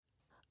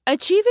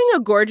Achieving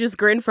a gorgeous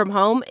grin from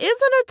home isn't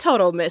a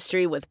total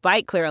mystery with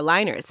Bite Clear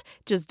aligners.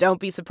 Just don't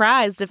be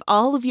surprised if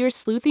all of your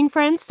sleuthing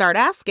friends start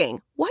asking,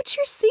 "What's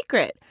your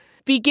secret?"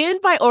 Begin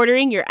by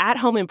ordering your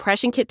at-home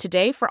impression kit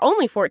today for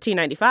only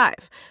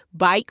 $14.95.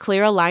 Bite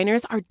Clear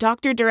aligners are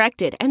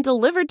doctor-directed and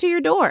delivered to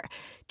your door.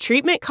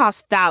 Treatment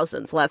costs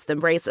thousands less than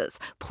braces.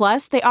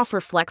 Plus, they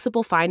offer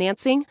flexible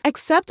financing,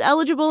 accept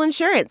eligible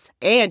insurance,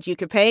 and you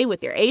can pay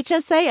with your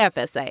HSA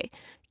FSA.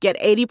 Get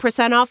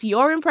 80% off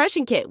your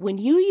impression kit when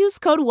you use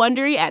code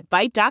WONDERY at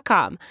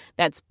Byte.com.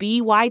 That's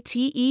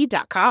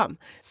BYTE.com.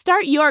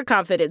 Start your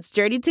confidence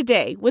journey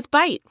today with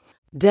Byte.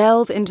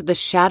 Delve into the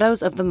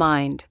shadows of the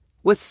mind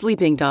with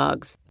Sleeping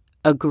Dogs,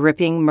 a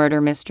gripping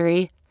murder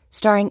mystery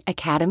starring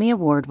Academy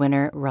Award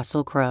winner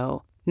Russell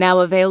Crowe.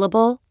 Now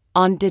available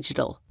on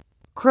digital.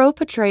 Crowe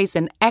portrays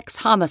an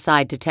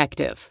ex-homicide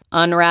detective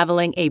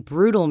unraveling a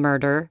brutal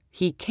murder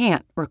he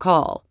can't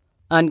recall.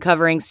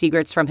 Uncovering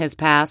secrets from his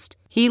past,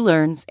 he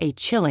learns a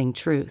chilling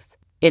truth.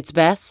 It's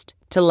best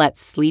to let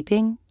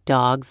sleeping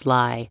dogs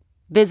lie.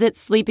 Visit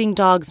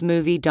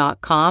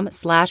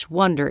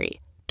sleepingdogsmovie.com/Wondery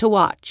to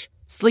watch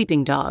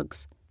Sleeping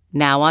Dogs,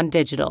 now on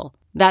digital.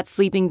 That's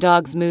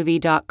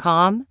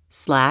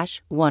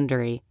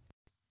sleepingdogsmovie.com/Wondery.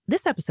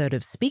 This episode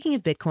of Speaking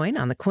of Bitcoin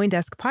on the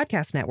CoinDesk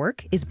Podcast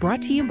Network is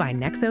brought to you by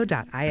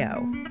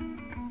Nexo.io.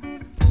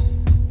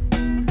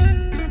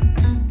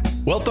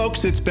 Well,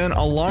 folks, it's been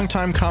a long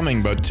time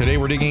coming, but today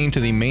we're digging into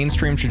the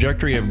mainstream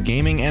trajectory of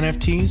gaming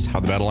NFTs,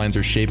 how the battle lines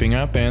are shaping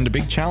up, and a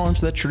big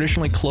challenge that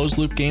traditionally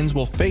closed-loop games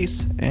will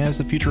face as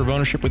the future of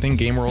ownership within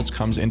game worlds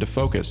comes into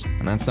focus.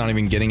 And that's not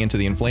even getting into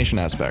the inflation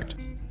aspect.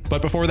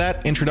 But before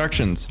that,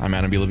 introductions. I'm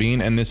Adam B.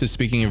 Levine, and this is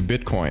Speaking of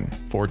Bitcoin.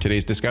 For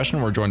today's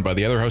discussion, we're joined by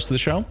the other host of the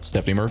show,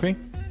 Stephanie Murphy.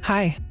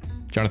 Hi.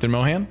 Jonathan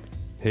Mohan.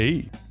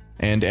 Hey.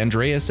 And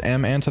Andreas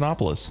M.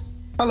 Antonopoulos.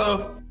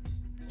 Hello.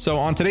 So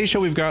on today's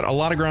show, we've got a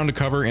lot of ground to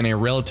cover in a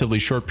relatively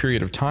short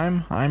period of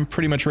time. I'm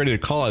pretty much ready to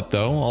call it,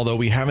 though. Although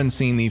we haven't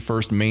seen the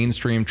first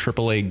mainstream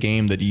AAA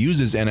game that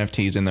uses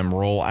NFTs in them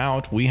roll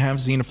out, we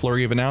have seen a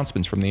flurry of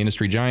announcements from the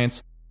industry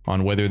giants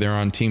on whether they're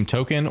on Team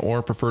Token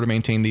or prefer to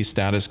maintain the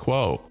status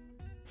quo.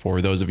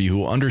 For those of you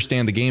who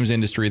understand the games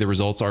industry, the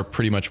results are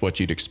pretty much what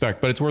you'd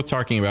expect, but it's worth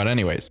talking about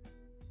anyways.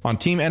 On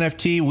Team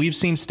NFT, we've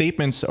seen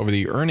statements over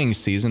the earnings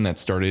season that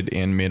started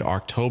in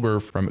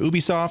mid-October from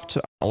Ubisoft,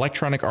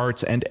 Electronic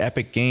Arts, and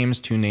Epic Games,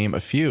 to name a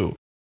few.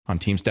 On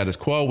Team Status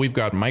Quo, we've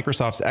got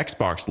Microsoft's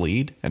Xbox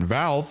lead and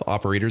Valve,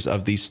 operators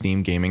of the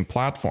Steam gaming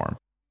platform.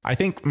 I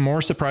think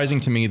more surprising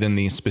to me than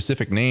the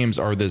specific names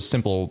are the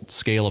simple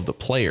scale of the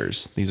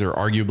players. These are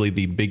arguably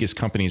the biggest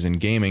companies in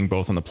gaming,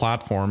 both on the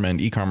platform and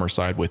e-commerce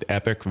side, with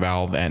Epic,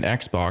 Valve, and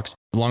Xbox,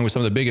 along with some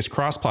of the biggest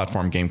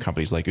cross-platform game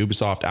companies like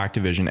Ubisoft,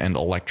 Activision, and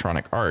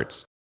Electronic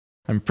Arts.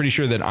 I'm pretty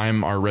sure that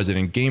I'm our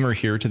resident gamer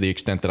here to the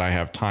extent that I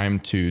have time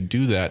to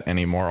do that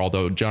anymore,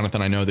 although,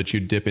 Jonathan, I know that you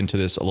dip into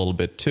this a little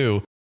bit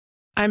too.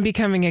 I'm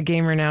becoming a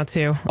gamer now,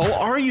 too.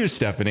 Oh, are you,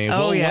 Stephanie?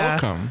 Well, yeah.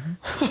 Welcome.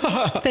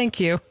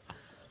 Thank you.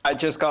 I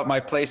just got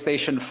my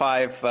PlayStation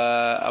 5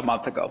 a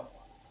month ago.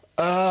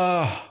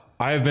 I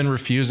have been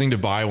refusing to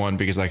buy one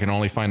because I can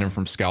only find them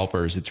from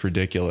scalpers. It's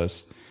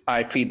ridiculous.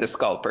 I feed the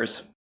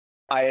scalpers.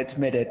 I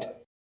admit it.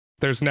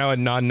 There's now a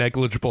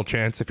non-negligible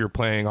chance if you're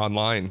playing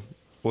online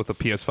with a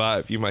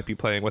PS5, you might be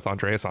playing with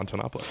Andreas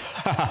Antonopoulos.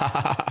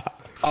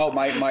 Oh,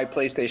 my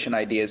PlayStation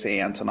ID is A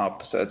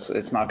Antonop, so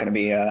it's not going to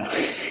be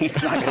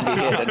it's not going to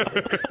be hidden.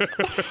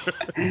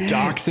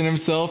 Doxing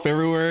himself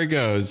everywhere he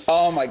goes.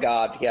 Oh my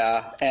God,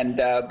 yeah. And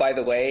by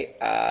the way,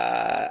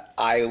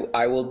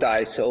 I will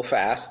die so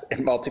fast in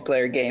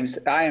multiplayer games.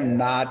 I am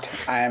not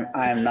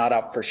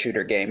up for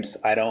shooter games.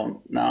 I don't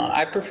know.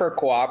 I prefer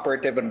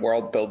cooperative and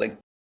world building.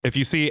 If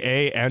you see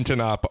A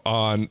Antonop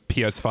on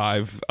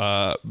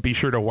PS5, be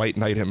sure to white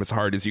knight him as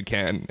hard as you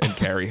can and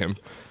carry him.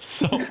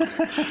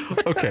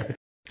 Okay.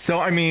 So,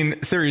 I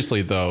mean,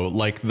 seriously, though,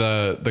 like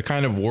the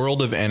kind of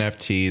world of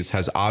NFTs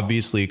has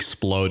obviously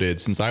exploded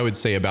since I would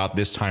say about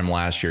this time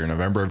last year.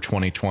 November of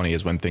 2020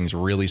 is when things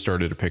really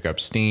started to pick up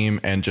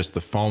steam, and just the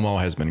FOMO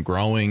has been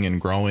growing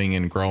and growing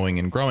and growing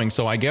and growing.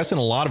 So I guess in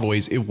a lot of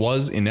ways, it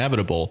was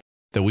inevitable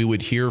that we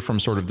would hear from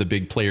sort of the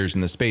big players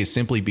in the space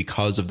simply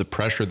because of the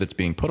pressure that's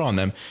being put on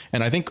them.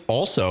 And I think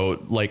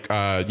also like,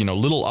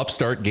 little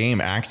upstart game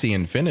Axie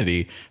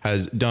Infinity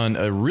has done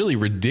a really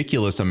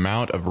ridiculous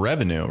amount of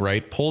revenue,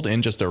 right? Pulled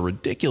in just a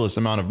ridiculous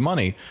amount of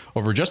money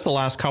over just the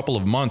last couple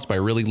of months by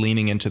really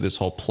leaning into this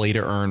whole play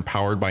to earn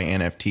powered by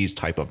NFTs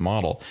type of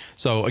model.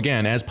 So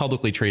again, as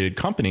publicly traded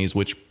companies,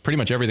 which pretty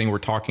much everything we're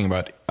talking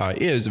about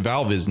is,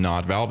 Valve is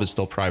not. Valve is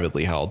still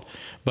privately held.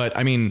 But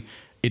I mean,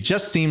 it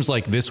just seems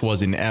like this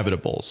was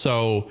inevitable.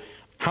 So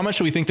how much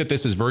do we think that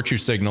this is virtue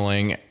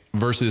signaling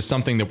versus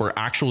something that we're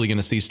actually going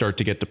to see start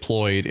to get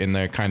deployed in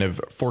the kind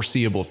of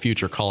foreseeable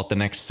future, call it the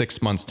next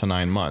 6 months to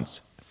 9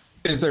 months?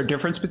 Is there a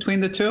difference between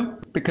the two?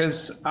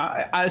 Because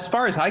as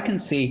far as I can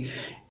see,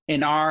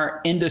 in our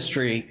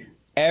industry,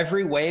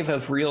 every wave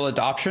of real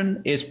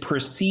adoption is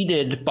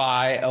preceded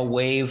by a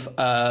wave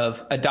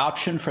of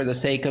adoption for the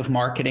sake of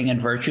marketing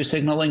and virtue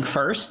signaling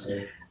first.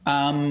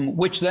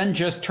 which then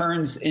just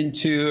turns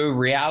into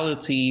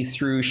reality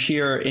through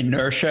sheer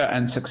inertia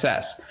and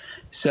success.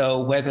 So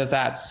whether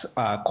that's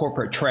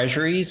corporate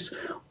treasuries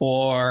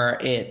or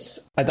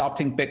it's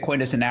adopting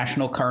Bitcoin as a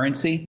national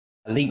currency,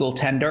 legal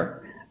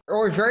tender,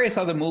 or various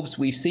other moves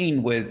we've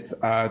seen with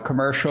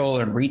commercial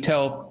and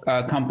retail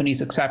companies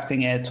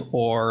accepting it,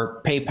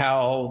 or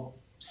PayPal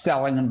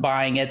selling and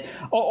buying it.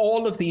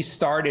 All of these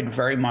started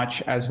very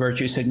much as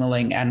virtue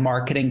signaling and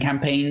marketing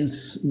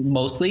campaigns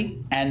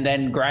mostly, and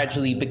then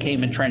gradually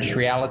became entrenched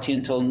reality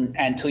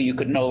until you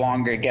could no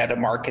longer get a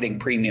marketing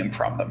premium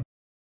from them.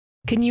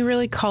 Can you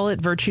really call it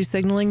virtue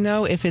signaling,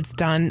 though, if it's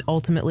done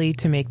ultimately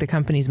to make the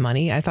company's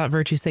money? I thought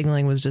virtue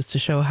signaling was just to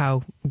show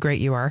how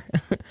great you are.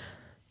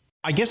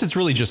 I guess it's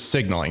really just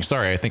signaling.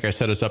 Sorry, I think I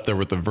set us up there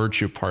with the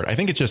virtue part. I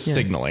think it's just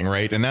signaling,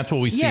 right? And that's what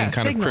we see in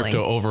kind of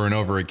crypto over and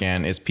over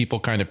again, is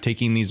people kind of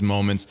taking these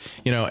moments.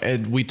 You know,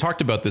 we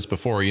talked about this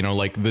before, you know,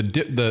 like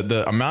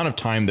the amount of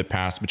time that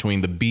passed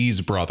between the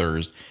Bees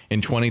brothers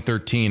in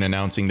 2013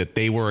 announcing that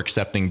they were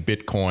accepting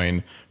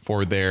Bitcoin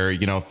for their,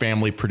 you know,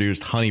 family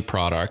produced honey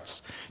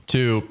products,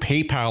 to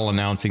PayPal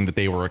announcing that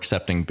they were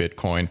accepting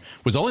Bitcoin,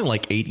 was only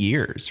like 8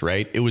 years,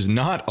 right? It was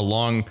not a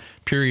long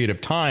period of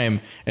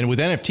time. And with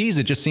NFTs,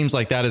 it just seems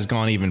like that has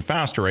gone even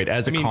faster, right?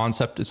 As a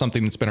concept, it's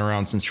something that's been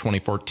around since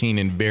 2014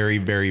 in very,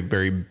 very,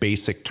 very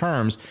basic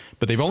terms,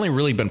 but they've only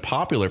really been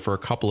popular for a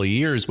couple of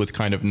years with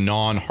kind of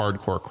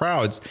non-hardcore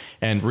crowds.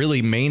 And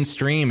really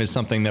mainstream is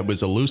something that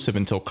was elusive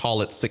until,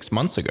 call it, 6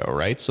 months ago,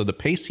 right? So the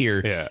pace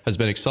here has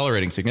been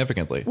accelerating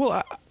significantly.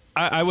 Well,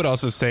 I would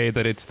also say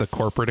that it's the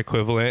corporate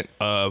equivalent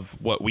of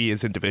what we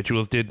as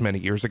individuals did many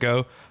years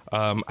ago.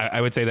 I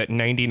would say that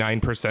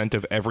 99%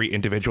 of every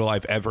individual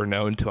I've ever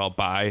known to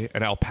buy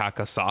an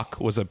alpaca sock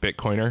was a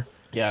Bitcoiner.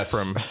 Yes.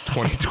 From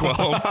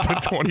 2012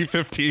 to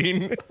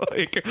 2015.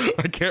 Like,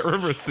 I can't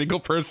remember a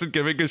single person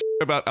giving a shit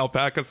about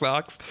alpaca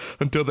socks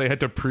until they had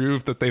to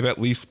prove that they've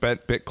at least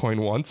spent Bitcoin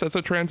once as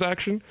a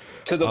transaction.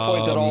 To the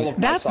point that all of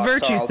my that's socks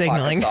virtue are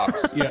signaling.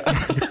 socks.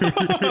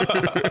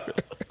 Yeah.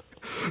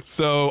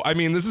 So, I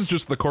mean, this is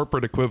just the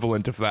corporate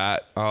equivalent of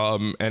that.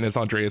 And as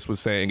Andreas was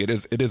saying, it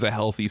is a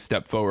healthy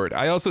step forward.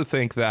 I also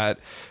think that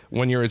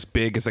when you're as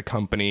big as a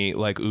company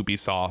like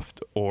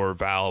Ubisoft or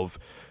Valve,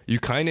 you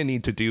kind of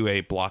need to do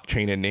a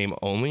blockchain and name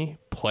only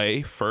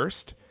play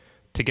first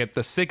to get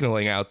the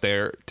signaling out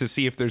there to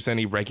see if there's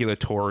any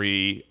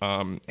regulatory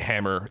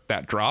hammer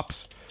that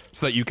drops,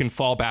 so that you can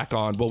fall back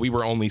on, well, we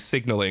were only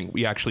signaling,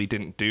 we actually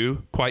didn't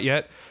do quite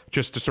yet,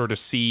 just to sort of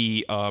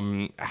see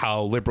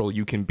how liberal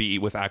you can be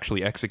with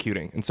actually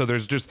executing. And so there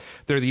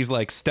are these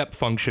like step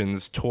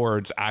functions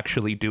towards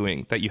actually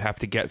doing that you have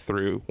to get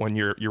through when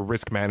you're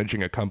risk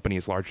managing a company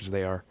as large as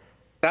they are.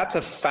 That's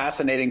a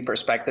fascinating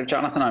perspective,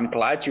 Jonathan. I'm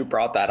glad you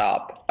brought that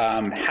up.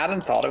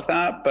 Hadn't thought of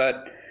that,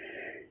 but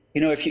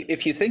you know,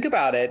 if you think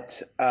about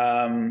it,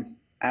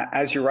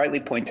 as you rightly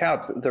point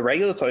out, the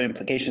regulatory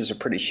implications are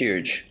pretty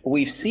huge.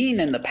 We've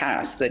seen in the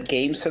past that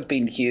games have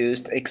been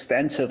used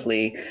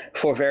extensively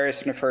for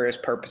various nefarious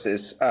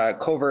purposes,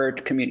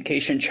 covert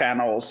communication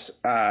channels,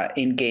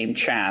 in-game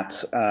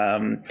chat,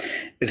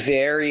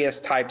 various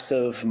types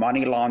of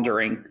money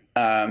laundering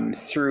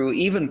through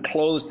even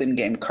closed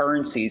in-game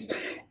currencies.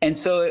 And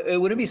so it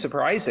wouldn't be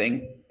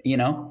surprising, you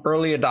know,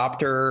 early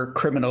adopter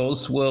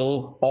criminals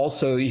will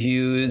also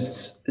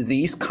use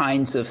these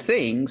kinds of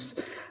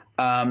things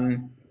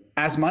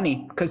as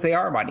money, because they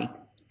are money.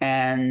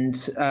 And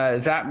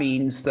that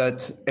means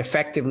that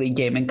effectively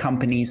gaming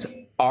companies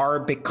are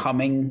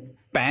becoming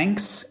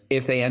banks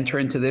if they enter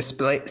into this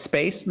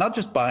space, not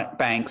just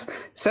banks,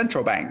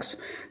 central banks.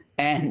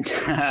 And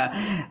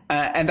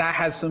that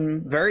has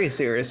some very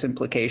serious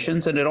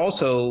implications. And it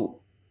also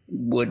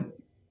would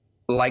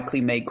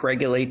likely make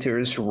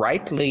regulators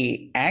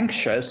rightly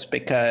anxious,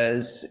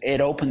 because it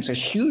opens a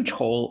huge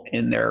hole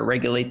in their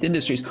regulated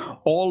industries.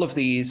 All of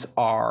these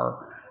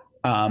are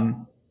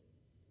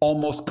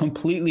almost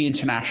completely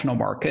international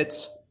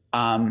markets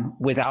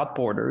without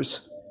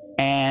borders,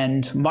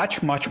 and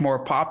much, much more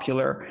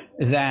popular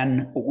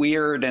than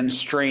weird and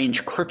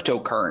strange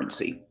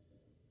cryptocurrency.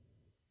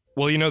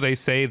 Well, you know, they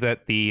say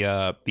that the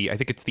I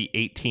think it's the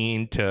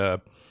 18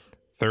 to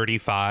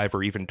 35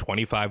 or even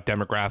 25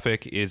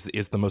 demographic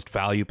is the most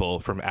valuable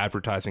from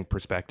advertising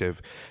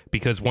perspective,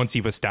 because once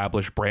you've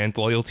established brand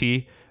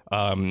loyalty,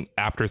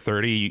 after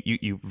 30,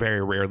 you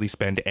very rarely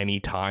spend any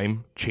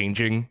time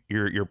changing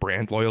your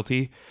brand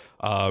loyalty.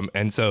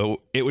 And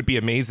so it would be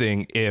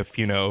amazing if,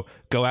 you know,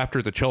 go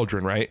after the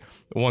children, right?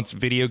 Once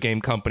video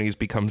game companies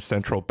become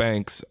central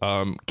banks,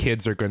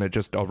 kids are going to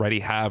just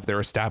already have their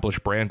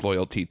established brand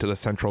loyalty to the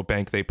central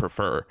bank they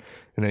prefer.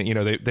 And then, you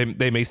know,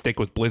 they may stick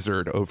with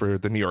Blizzard over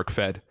the New York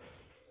Fed.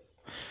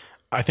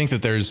 I think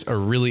that there's a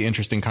really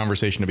interesting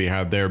conversation to be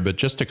had there. But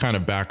just to kind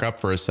of back up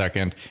for a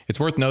second, it's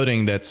worth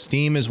noting that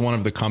Steam is one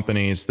of the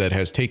companies that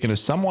has taken a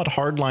somewhat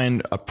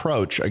hardline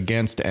approach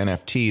against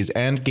NFTs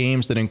and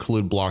games that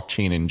include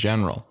blockchain in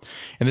general.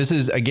 And this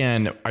is,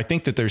 again, I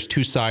think that there's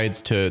two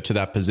sides to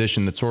that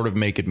position that sort of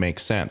make it make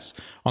sense.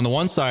 On the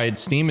one side,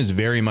 Steam is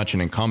very much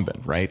an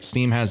incumbent, right?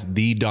 Steam has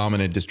the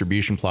dominant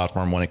distribution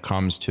platform when it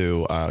comes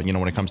to,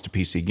 when it comes to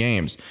PC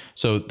games.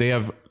 So they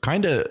have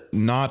kind of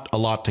not a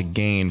lot to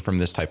gain from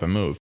this type of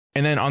move.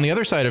 And then on the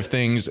other side of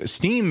things,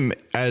 Steam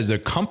as a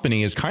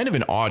company is kind of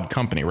an odd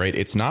company, right?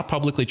 It's not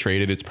publicly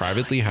traded. It's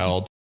privately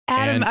held.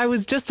 Adam, I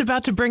was just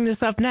about to bring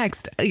this up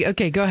next.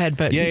 Okay, go ahead.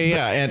 But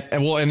And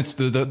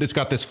it's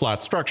got this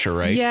flat structure,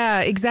 right? Yeah,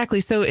 exactly.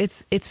 So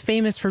it's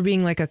famous for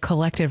being like a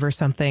collective or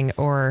something,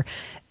 or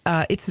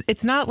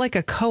it's not like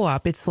a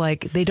co-op. It's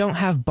like they don't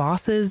have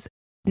bosses,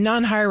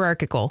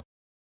 non-hierarchical.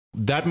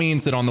 That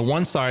means that on the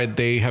one side,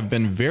 they have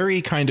been very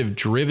kind of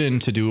driven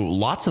to do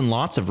lots and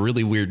lots of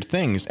really weird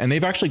things. And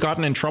they've actually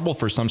gotten in trouble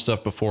for some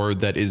stuff before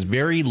that is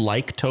very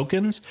like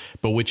tokens,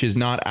 but which is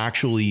not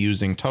actually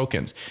using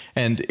tokens.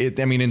 And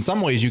in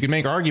some ways, you could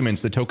make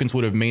arguments that tokens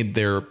would have made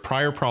their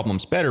prior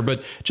problems better.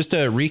 But just to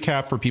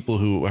recap for people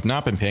who have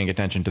not been paying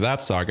attention to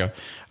that saga.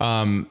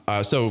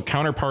 So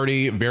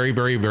Counterparty, very,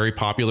 very, very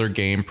popular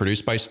game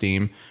produced by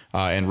Steam.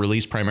 And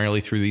released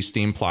primarily through the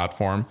Steam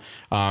platform.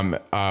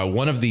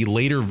 One of the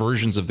later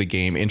versions of the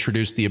game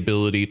introduced the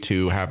ability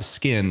to have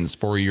skins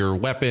for your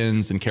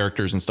weapons and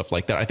characters and stuff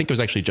like that. I think it was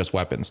actually just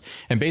weapons.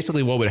 And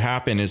basically what would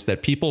happen is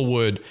that people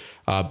would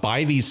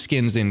buy these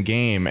skins in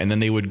game, and then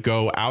they would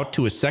go out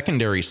to a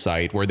secondary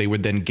site where they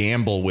would then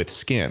gamble with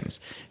skins.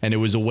 And it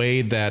was a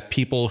way that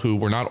people who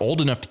were not old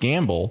enough to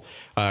gamble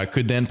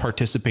could then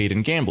participate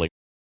in gambling.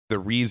 The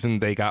reason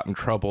they got in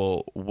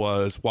trouble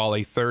was while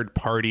a third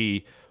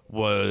party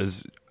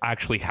was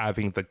actually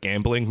having the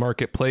gambling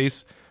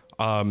marketplace,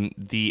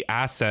 the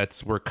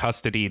assets were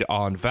custodied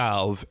on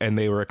Valve, and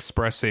they were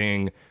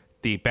expressing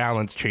the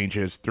balance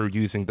changes through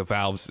using the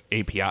Valve's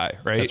API,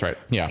 right? That's right.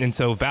 Yeah. And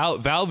so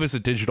Valve is a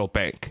digital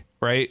bank,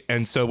 right?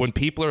 And so when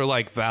people are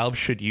like, Valve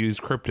should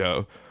use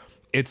crypto,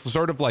 it's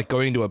sort of like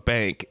going to a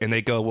bank and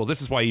they go, well,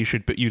 this is why you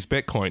should use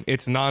Bitcoin.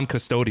 It's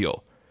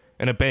non-custodial.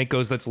 And a bank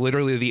goes, that's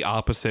literally the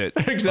opposite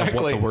of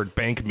what the word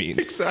bank means.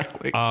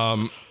 Exactly.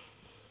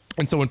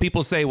 And so when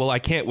people say, well, I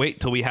can't wait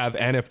till we have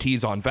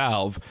NFTs on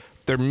Valve,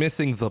 they're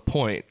missing the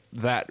point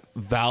that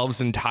Valve's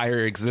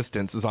entire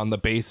existence is on the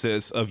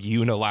basis of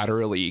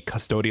unilaterally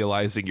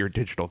custodializing your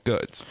digital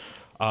goods.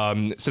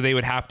 So they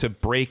would have to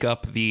break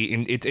up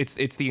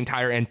it's the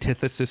entire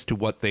antithesis to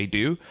what they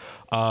do.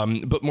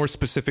 But more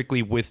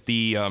specifically with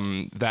the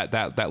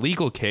that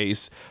legal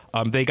case,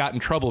 they got in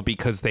trouble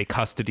because they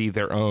custody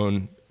their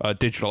own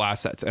digital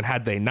assets. And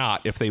had they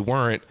not, if they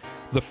weren't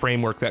the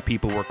framework that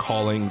people were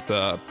calling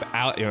the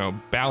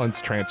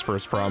balance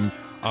transfers from,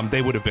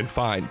 they would have been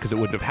fine because it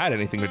wouldn't have had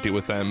anything to do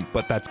with them.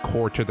 But that's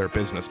core to their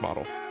business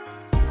model.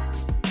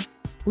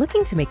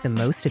 Looking to make the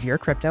most of your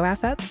crypto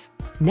assets?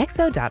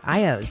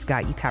 Nexo.io's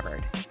got you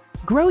covered.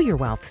 Grow your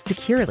wealth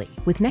securely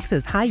with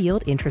Nexo's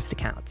high-yield interest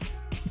accounts.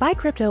 Buy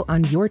crypto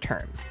on your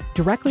terms,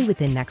 directly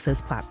within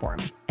Nexo's platform,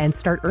 and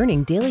start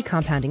earning daily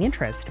compounding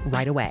interest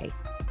right away.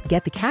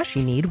 Get the cash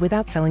you need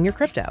without selling your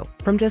crypto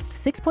from just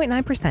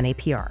 6.9%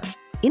 APR.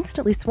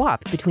 Instantly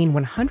swap between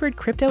 100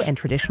 crypto and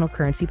traditional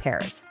currency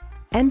pairs.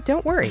 And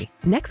don't worry,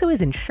 Nexo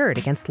is insured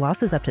against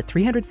losses up to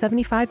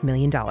 $375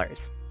 million.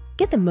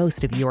 Get the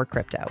most of your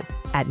crypto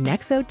at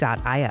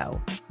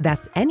Nexo.io.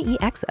 That's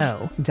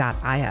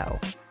Nexo.io.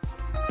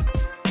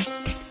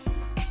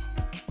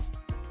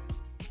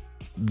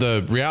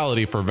 The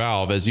reality for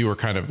Valve, as you were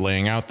kind of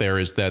laying out there,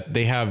 is that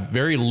they have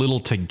very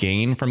little to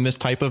gain from this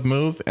type of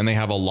move, and they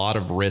have a lot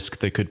of risk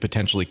that could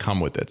potentially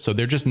come with it. So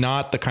they're just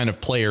not the kind of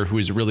player who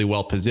is really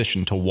well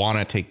positioned to want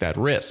to take that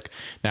risk.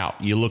 Now,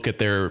 you look at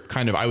their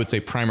kind of, I would say,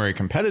 primary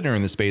competitor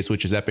in the space,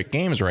 which is Epic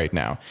Games right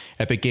now.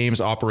 Epic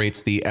Games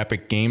operates the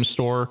Epic Games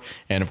Store,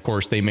 and of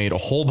course, they made a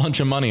whole bunch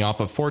of money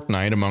off of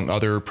Fortnite, among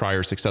other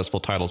prior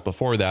successful titles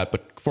before that,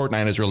 but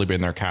Fortnite has really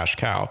been their cash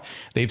cow.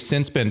 They've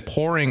since been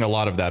pouring a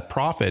lot of that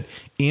profit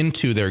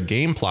into their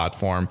game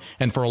platform.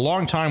 And for a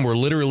long time, we're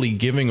literally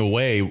giving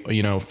away,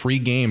 free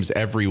games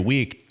every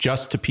week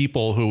just to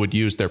people who would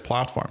use their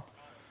platform.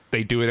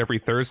 They do it every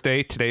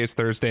Thursday. Today is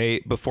Thursday.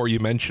 Before you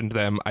mentioned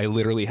them, I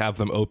literally have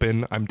them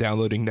open. I'm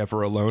downloading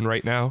Never Alone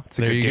right now. It's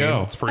a there good you game.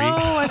 go. It's free.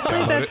 Oh, I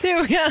played that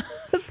too. Yeah,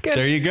 that's good.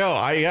 There you go.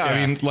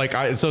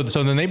 So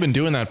then they've been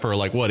doing that for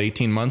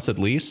 18 months at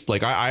least.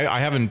 I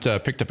haven't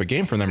picked up a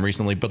game from them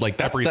recently, but that's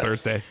every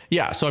Thursday.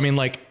 Yeah. So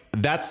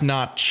that's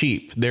not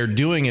cheap. They're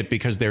doing it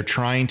because they're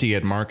trying to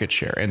get market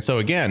share. And so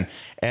again,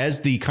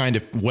 as the kind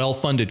of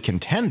well-funded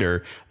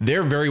contender,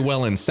 they're very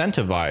well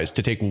incentivized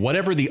to take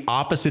whatever the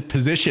opposite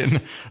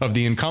position of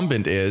the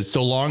incumbent is,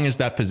 so long as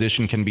that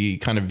position can be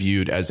kind of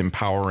viewed as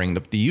empowering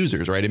the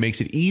users, right? It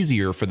makes it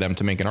easier for them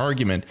to make an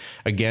argument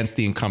against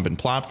the incumbent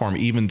platform,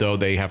 even though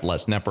they have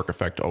less network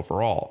effect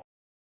overall.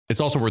 It's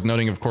also worth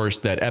noting, of course,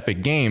 that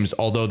Epic Games,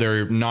 although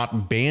they're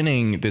not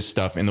banning this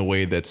stuff in the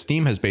way that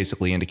Steam has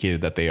basically indicated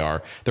that they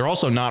are, they're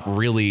also not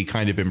really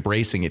kind of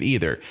embracing it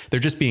either. They're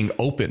just being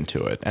open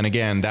to it. And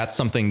again, that's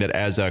something that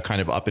as a kind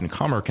of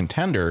up-and-comer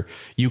contender,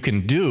 you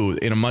can do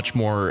in a much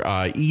more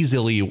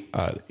easily,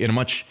 in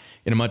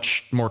a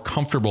much more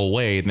comfortable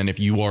way than if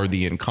you are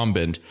the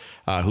incumbent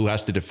who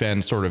has to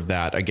defend sort of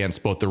that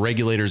against both the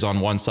regulators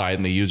on one side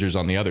and the users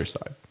on the other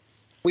side.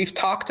 We've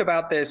talked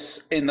about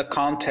this in the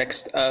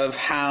context of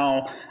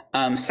how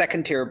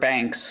second-tier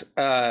banks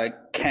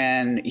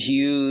can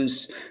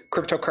use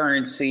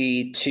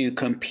cryptocurrency to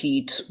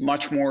compete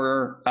much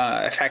more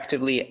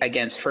effectively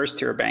against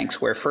first-tier banks,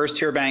 where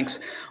first-tier banks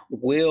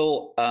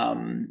will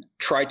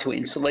try to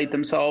insulate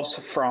themselves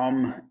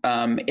from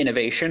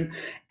innovation,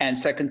 and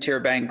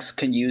second-tier banks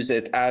can use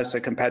it as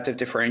a competitive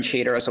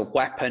differentiator, as a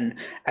weapon,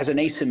 as an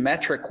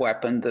asymmetric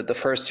weapon that the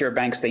first-tier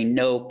banks they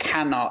know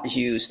cannot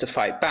use to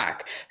fight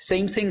back.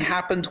 Same thing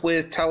happened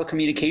with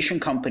telecommunication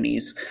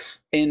companies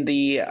in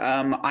the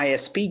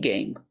ISP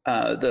game.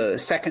 The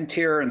second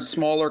tier and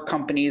smaller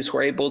companies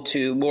were able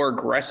to more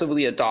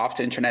aggressively adopt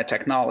internet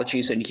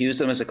technologies and use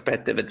them as a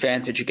competitive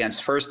advantage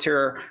against first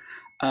tier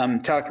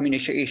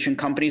telecommunication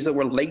companies that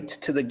were late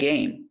to the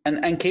game.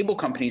 And cable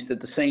companies did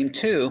the same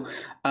too,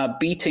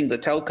 beating the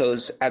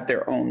telcos at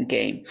their own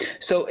game.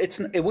 So it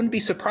wouldn't be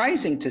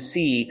surprising to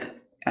see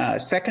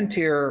second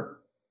tier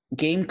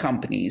game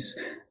companies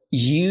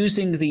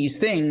using these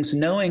things,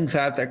 knowing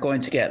that they're going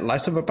to get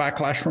less of a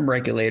backlash from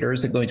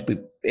regulators, they're going to be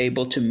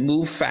able to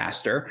move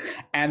faster,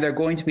 and they're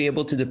going to be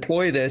able to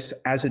deploy this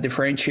as a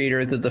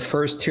differentiator that the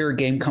first tier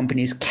game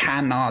companies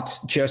cannot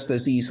just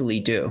as easily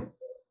do.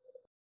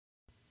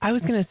 I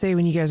was going to say,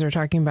 when you guys are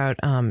talking about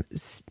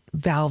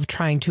Valve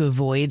trying to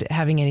avoid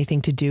having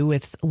anything to do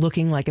with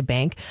looking like a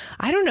bank,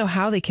 I don't know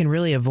how they can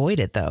really avoid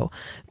it, though,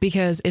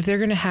 because if they're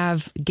going to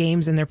have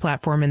games in their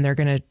platform and they're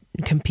going to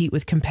compete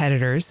with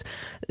competitors,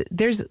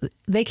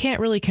 they can't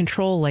really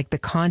control like the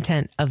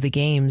content of the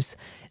games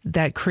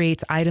that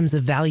creates items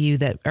of value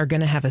that are going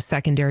to have a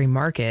secondary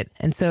market.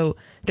 And so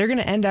they're going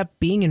to end up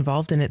being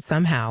involved in it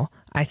somehow,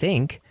 I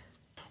think.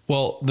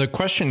 Well, the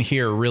question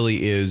here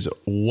really is,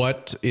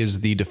 what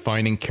is the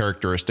defining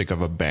characteristic of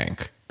a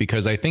bank?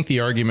 Because I think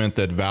the argument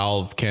that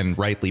Valve can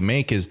rightly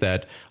make is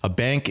that a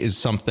bank is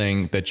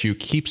something that you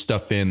keep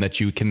stuff in that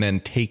you can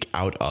then take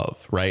out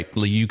of, right?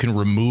 You can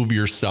remove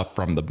your stuff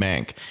from the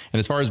bank.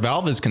 And as far as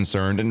Valve is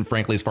concerned, and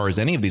frankly, as far as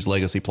any of these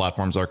legacy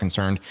platforms are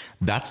concerned,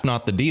 that's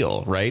not the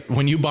deal, right?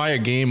 When you buy a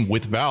game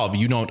with Valve,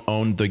 you don't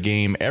own the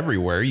game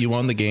everywhere. You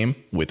own the game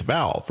with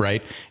Valve,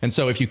 right? And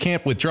so if you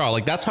can't withdraw,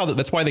 like that's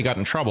why they got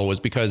in trouble, was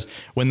because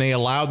when they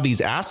allowed these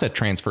asset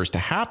transfers to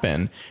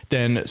happen,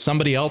 then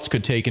somebody else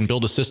could take and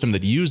build a system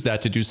that used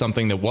that to do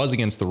something that was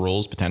against the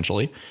rules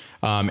potentially.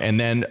 And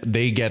then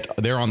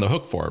they're on the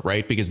hook for it,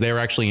 right? Because they're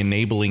actually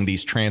enabling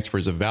these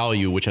transfers of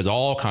value, which has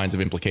all kinds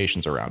of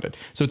implications around it.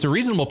 So it's a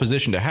reasonable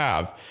position to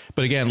have.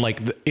 But again,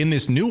 like in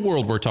this new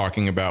world we're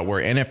talking about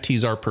where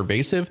NFTs are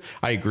pervasive,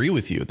 I agree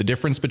with you. The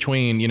difference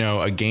between,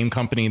 a game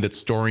company that's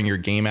storing your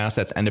game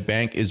assets and a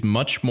bank is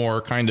much more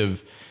kind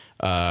of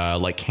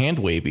like hand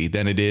wavy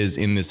than it is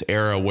in this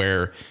era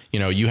where,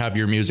 you have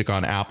your music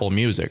on Apple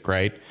Music,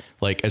 right?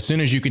 Like as soon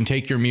as you can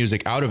take your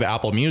music out of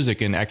Apple Music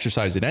and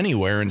exercise it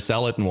anywhere and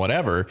sell it and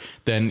whatever,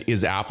 then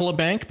is Apple a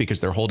bank because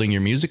they're holding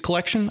your music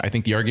collection? I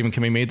think the argument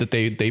can be made that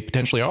they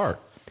potentially are.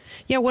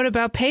 Yeah. What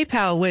about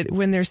PayPal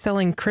when they're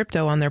selling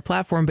crypto on their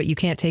platform, but you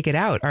can't take it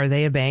out? Are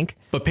they a bank?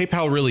 But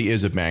PayPal really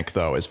is a bank,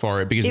 though,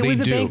 because it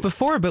was a bank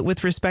before, but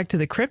with respect to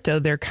the crypto,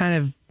 they're kind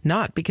of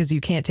not, because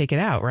you can't take it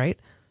out, right?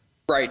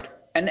 Right.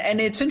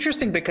 And it's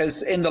interesting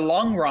because in the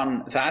long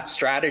run, that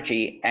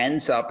strategy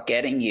ends up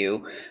getting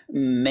you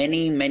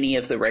many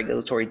of the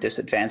regulatory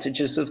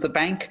disadvantages of the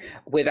bank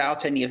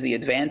without any of the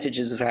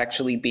advantages of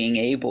actually being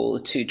able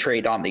to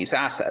trade on these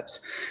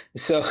assets.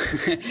 So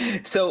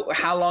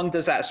how long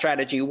does that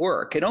strategy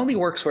work? It only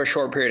works for a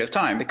short period of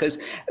time because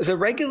the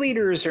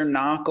regulators are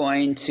not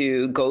going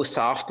to go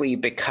softly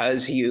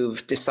because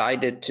you've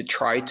decided to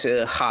try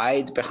to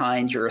hide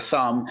behind your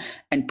thumb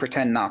and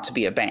pretend not to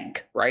be a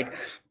bank, right?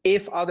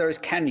 If others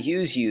can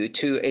use you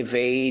to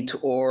evade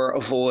or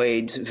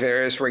avoid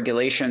various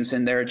regulations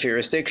in their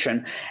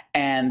jurisdiction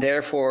and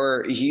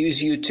therefore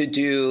use you to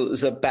do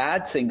the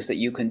bad things that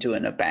you can do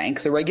in a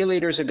bank, the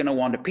regulators are going to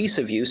want a piece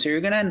of you. So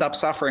you're going to end up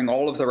suffering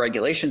all of the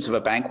regulations of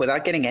a bank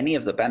without getting any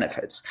of the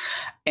benefits.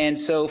 And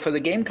so for the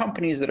game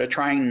companies that are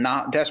trying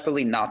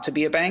desperately not to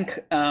be a bank,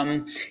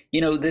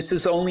 this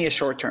is only a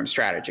short-term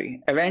strategy.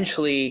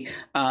 Eventually,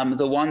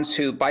 the ones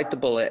who bite the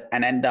bullet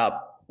and end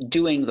up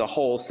doing the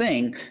whole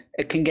thing,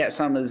 it can get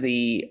some of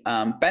the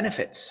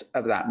benefits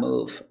of that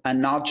move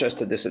and not just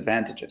the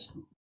disadvantages.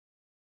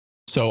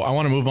 So I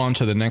want to move on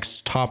to the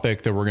next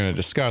topic that we're going to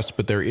discuss,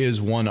 but there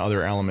is one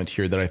other element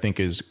here that I think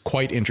is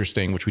quite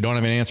interesting, which we don't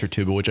have an answer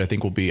to, but which I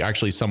think will be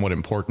actually somewhat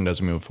important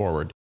as we move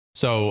forward.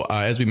 So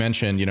as we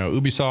mentioned,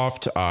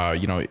 Ubisoft,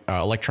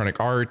 Electronic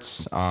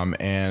Arts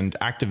and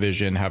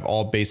Activision have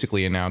all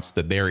basically announced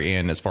that they're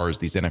in as far as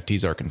these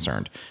NFTs are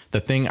concerned.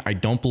 The thing I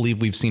don't believe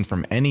we've seen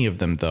from any of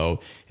them, though,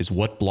 is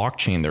what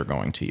blockchain they're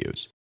going to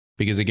use.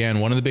 Because, again,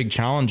 one of the big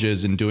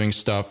challenges in doing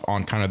stuff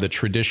on kind of the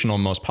traditional,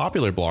 most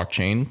popular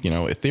blockchain,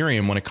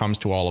 Ethereum, when it comes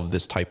to all of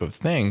this type of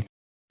thing,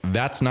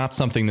 that's not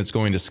something that's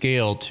going to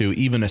scale to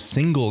even a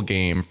single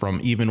game from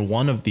even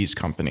one of these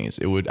companies.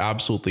 It would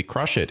absolutely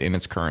crush it in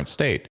its current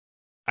state.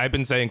 I've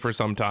been saying for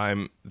some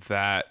time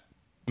that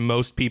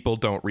most people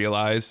don't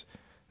realize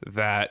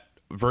that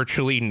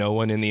virtually no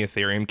one in the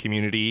Ethereum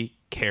community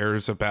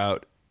cares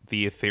about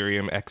the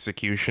Ethereum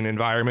execution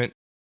environment.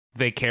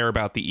 They care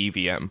about the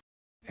EVM.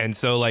 And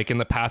so like in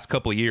the past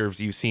couple of years,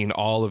 you've seen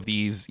all of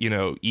these,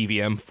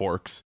 EVM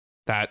forks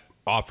that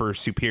offer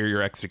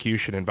superior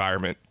execution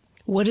environment.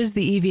 What is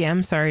the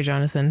EVM? Sorry,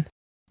 Jonathan.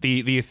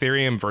 The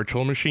Ethereum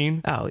virtual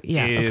machine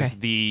is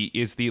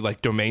the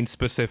like domain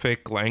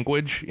specific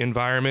language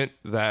environment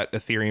that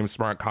Ethereum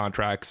smart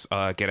contracts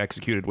get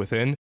executed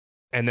within.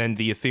 And then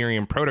the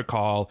Ethereum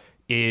protocol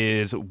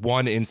is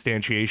one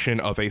instantiation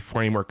of a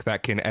framework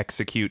that can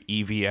execute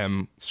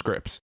EVM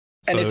scripts.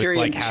 So and Ethereum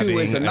like 2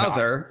 is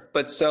another,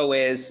 but so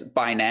is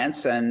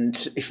Binance and,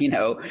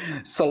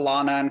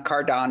 Solana and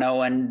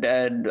Cardano and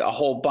a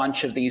whole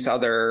bunch of these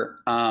other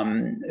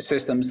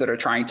systems that are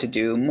trying to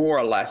do more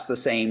or less the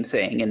same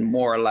thing in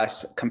more or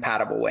less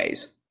compatible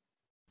ways.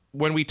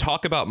 When we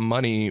talk about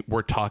money,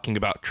 we're talking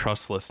about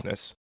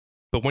trustlessness.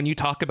 But when you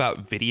talk about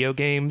video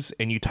games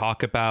and you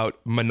talk about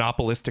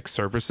monopolistic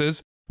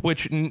services,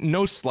 which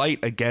no slight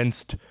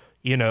against,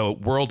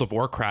 World of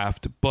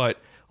Warcraft,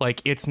 but like,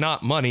 it's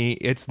not money.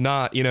 It's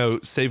not,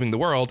 saving the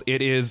world.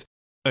 It is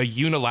a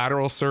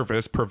unilateral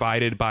service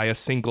provided by a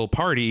single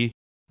party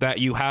that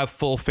you have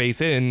full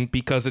faith in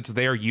because it's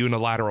their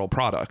unilateral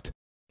product.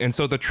 And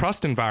so the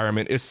trust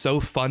environment is so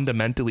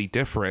fundamentally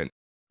different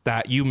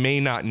that you may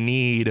not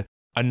need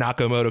a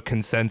Nakamoto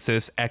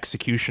consensus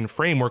execution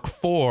framework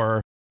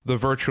for the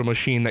virtual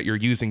machine that you're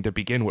using to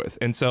begin with.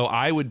 And so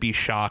I would be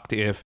shocked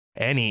if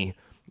any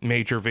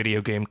major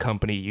video game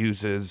company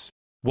uses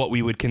what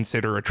we would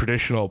consider a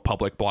traditional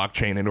public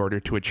blockchain in order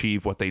to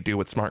achieve what they do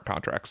with smart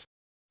contracts.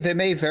 They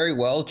may very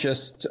well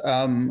just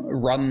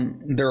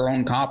run their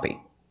own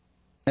copy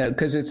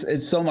because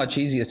it's so much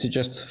easier to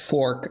just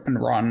fork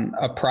and run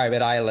a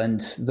private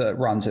island that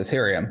runs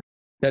Ethereum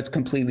that's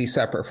completely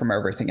separate from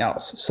everything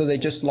else. So they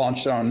just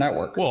launched their own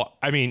network. Well,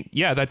 I mean,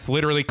 yeah, that's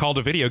literally called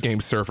a video game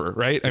server,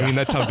 right? I mean,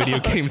 that's how video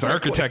games are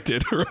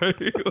architected,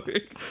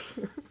 right?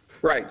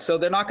 Right. So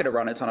they're not going to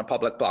run it on a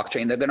public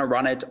blockchain. They're going to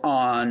run it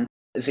on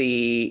the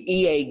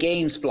EA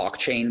Games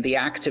blockchain, the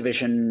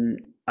Activision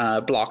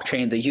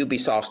blockchain, the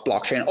Ubisoft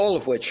blockchain, all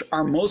of which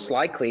are most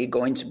likely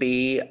going to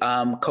be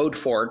code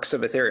forks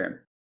of Ethereum.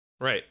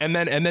 Right. And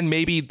then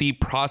maybe the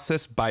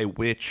process by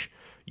which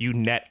you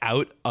net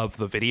out of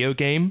the video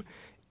game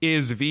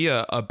is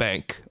via a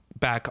bank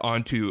back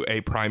onto a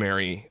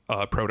primary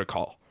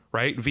protocol,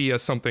 right? Via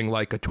something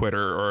like a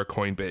Twitter or a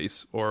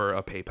Coinbase or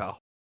a PayPal.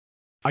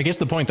 I guess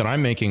the point that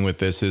I'm making with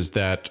this is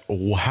that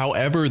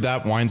however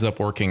that winds up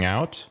working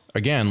out,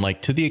 again,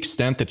 like to the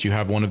extent that you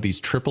have one of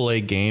these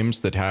AAA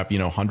games that have,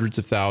 hundreds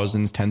of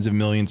thousands, tens of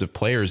millions of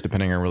players,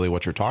 depending on really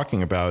what you're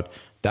talking about,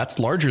 that's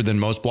larger than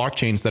most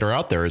blockchains that are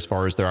out there as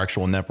far as their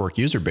actual network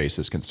user base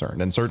is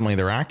concerned, and certainly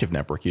their active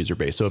network user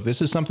base. So if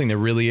this is something that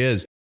really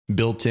is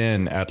built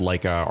in at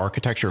like a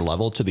architecture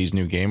level to these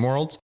new game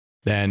worlds,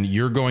 then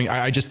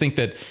I just think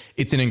that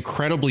it's an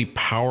incredibly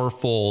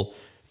powerful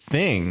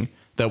thing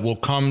that will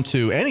come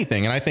to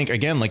anything. And I think,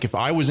 again, like if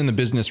I was in the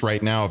business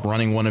right now of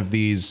running one of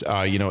these,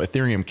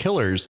 Ethereum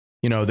killers,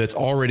 that's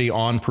already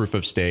on proof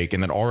of stake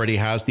and that already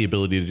has the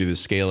ability to do the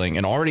scaling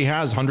and already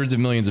has hundreds of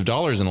millions of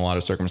dollars in a lot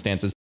of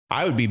circumstances,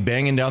 I would be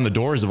banging down the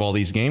doors of all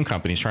these game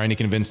companies trying to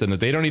convince them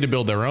that they don't need to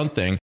build their own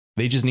thing.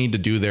 They just need to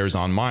do theirs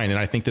on mine. And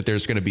I think that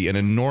there's going to be an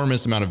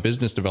enormous amount of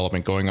business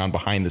development going on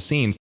behind the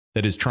scenes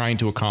that is trying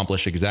to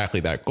accomplish exactly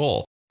that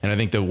goal. And I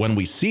think that when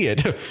we see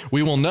it,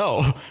 we will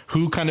know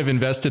who kind of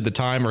invested the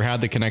time or had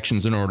the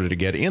connections in order to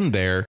get in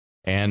there.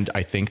 And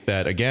I think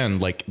that, again,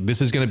 like this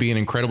is going to be an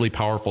incredibly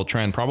powerful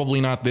trend, probably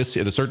not this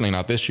year, certainly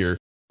not this year,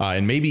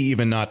 and maybe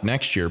even not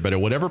next year. But at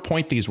whatever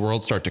point these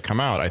worlds start to come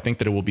out, I think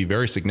that it will be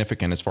very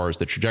significant as far as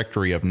the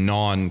trajectory of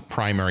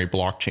non-primary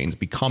blockchains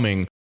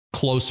becoming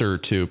closer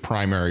to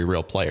primary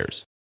real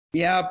players.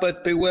 Yeah,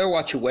 but beware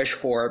what you wish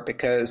for,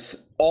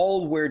 because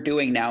all we're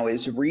doing now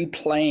is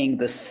replaying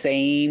the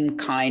same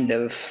kind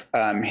of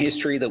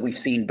history that we've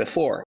seen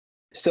before.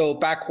 So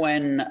back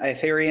when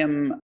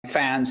Ethereum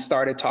fans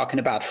started talking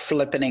about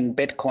flippening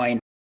Bitcoin,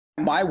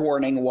 my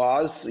warning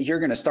was you're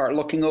going to start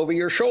looking over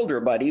your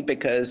shoulder, buddy,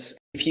 because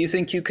if you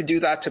think you could do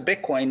that to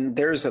Bitcoin,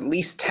 there's at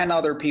least 10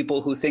 other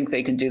people who think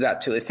they can do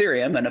that to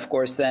Ethereum. And of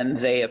course, then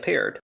they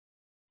appeared.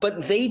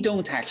 But they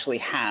don't actually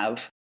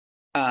have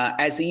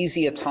as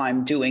easy a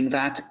time doing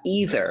that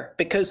either,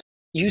 because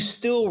you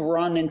still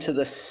run into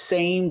the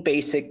same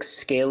basic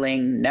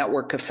scaling,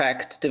 network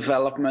effect,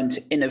 development,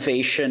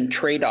 innovation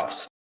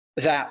trade-offs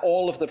that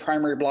all of the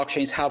primary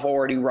blockchains have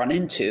already run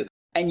into.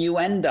 And you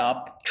end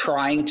up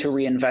trying to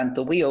reinvent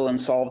the wheel and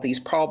solve these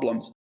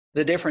problems.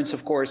 The difference,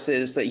 of course,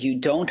 is that you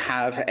don't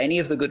have any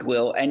of the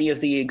goodwill, any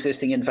of the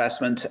existing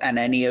investment, and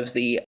any of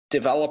the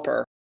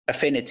developer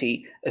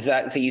affinity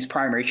that these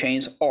primary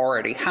chains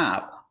already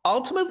have.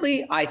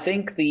 Ultimately, I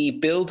think the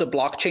build a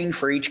blockchain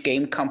for each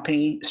game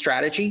company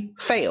strategy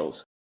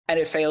fails. And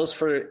it fails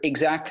for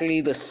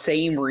exactly the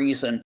same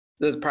reason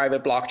that the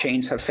private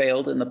blockchains have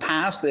failed in the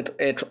past.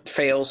 It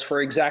fails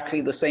for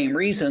exactly the same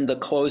reason the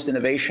closed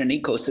innovation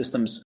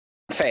ecosystems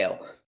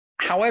fail.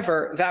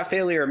 However, that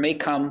failure may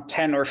come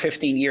 10 or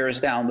 15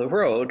 years down the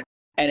road.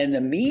 And in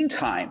the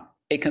meantime,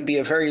 it can be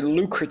a very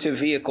lucrative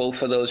vehicle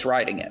for those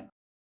riding it.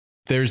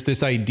 There's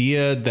this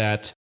idea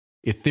that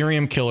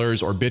Ethereum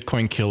killers or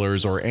Bitcoin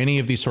killers or any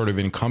of these sort of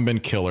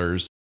incumbent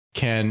killers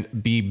can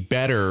be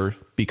better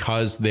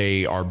because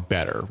they are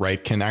better,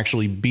 right? Can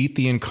actually beat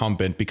the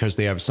incumbent because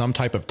they have some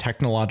type of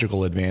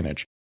technological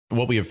advantage.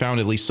 What we have found,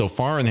 at least so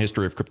far in the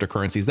history of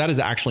cryptocurrencies, that is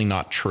actually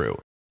not true.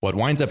 What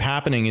winds up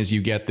happening is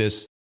you get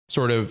this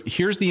sort of,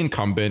 here's the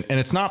incumbent, and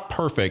it's not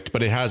perfect,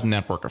 but it has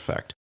network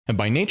effect. And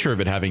by nature of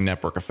it having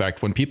network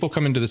effect, when people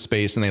come into the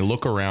space and they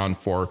look around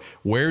for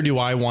where do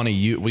I want to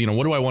use,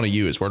 what do I want to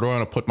use? Where do I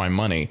want to put my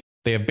money?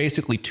 They have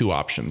basically two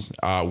options.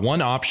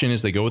 One option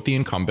is they go with the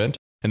incumbent,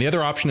 and the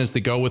other option is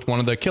to go with one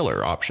of the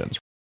killer options.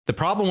 The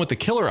problem with the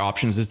killer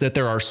options is that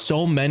there are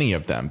so many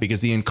of them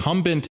because the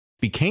incumbent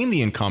became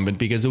the incumbent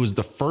because it was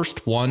the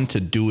first one to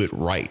do it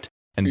right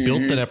and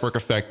built the network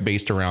effect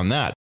based around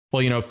that.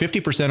 Well,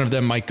 50% of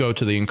them might go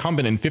to the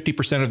incumbent and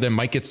 50% of them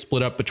might get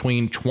split up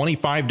between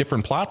 25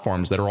 different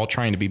platforms that are all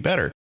trying to be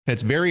better. And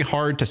it's very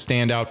hard to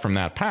stand out from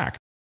that pack.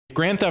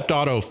 Grand Theft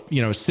Auto,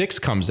 6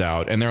 comes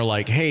out and they're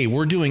like, hey,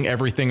 we're doing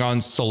everything on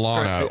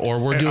Solana or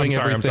we're doing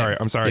everything.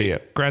 I'm sorry. Yeah.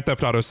 Grand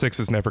Theft Auto 6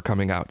 is never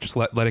coming out. Just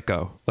let it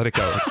go. Let it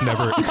go.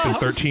 It's been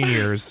 13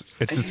 years.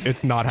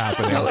 It's not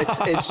happening. No,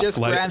 it's just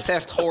Grand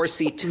Theft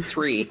Horsey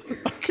 3.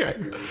 Okay.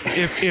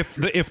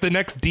 If the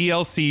next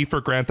DLC for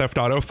Grand Theft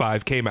Auto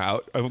 5 came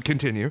out, I will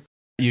continue.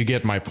 You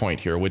get my point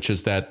here, which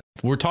is that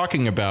we're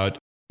talking about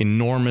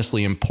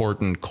enormously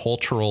important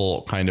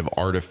cultural kind of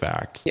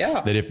artifacts. Yeah.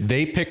 That if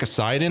they pick a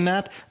side in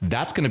that,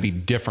 that's going to be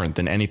different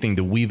than anything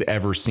that we've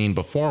ever seen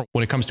before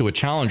when it comes to a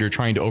challenger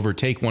trying to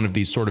overtake one of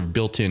these sort of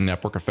built-in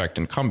network effect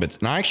incumbents.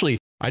 And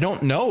I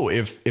don't know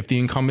if the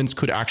incumbents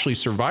could actually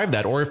survive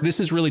that, or if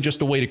this is really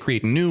just a way to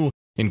create new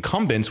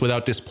incumbents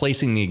without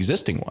displacing the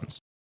existing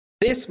ones.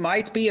 This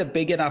might be a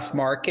big enough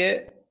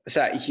market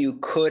that you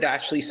could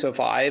actually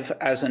survive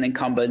as an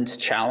incumbent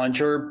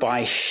challenger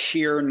by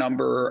sheer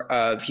number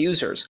of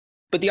users.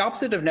 But the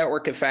opposite of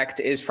network effect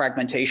is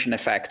fragmentation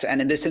effect. And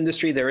in this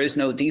industry, there is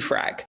no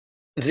defrag.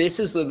 This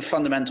is the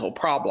fundamental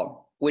problem,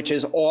 which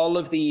is all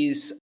of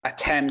these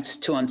attempts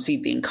to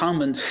unseat the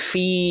incumbent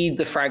feed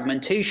the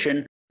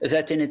fragmentation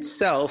that in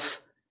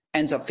itself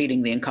ends up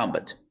feeding the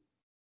incumbent.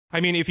 I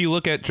mean, if you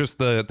look at just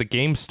the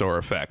game store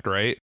effect,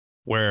 right?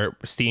 Where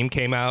Steam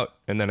came out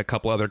and then a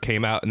couple other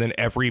came out and then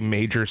every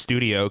major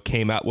studio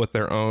came out with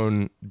their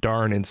own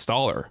darn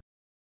installer.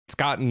 It's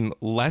gotten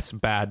less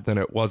bad than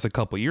it was a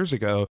couple years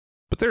ago,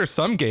 but there are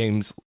some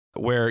games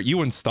where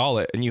you install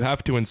it and you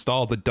have to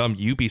install the dumb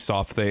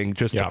Ubisoft thing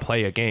just to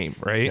play a game,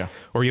 right? Yeah.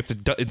 Or you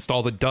have to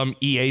install the dumb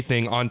EA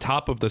thing on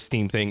top of the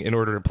Steam thing in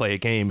order to play a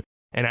game.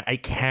 And I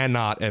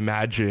cannot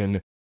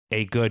imagine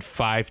a good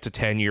 5 to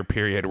 10 year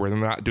period where they're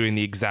not doing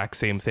the exact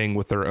same thing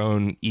with their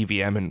own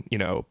EVM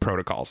and,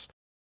 protocols.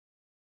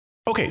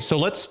 Okay, so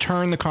let's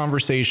turn the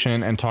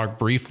conversation and talk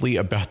briefly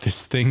about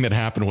this thing that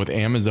happened with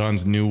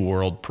Amazon's New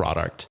World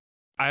product.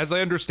 As I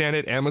understand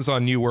it,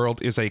 Amazon New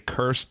World is a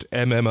cursed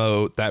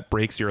MMO that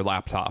breaks your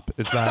laptop.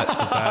 Is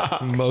that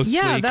mostly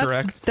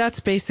correct?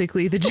 That's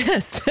basically the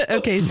gist.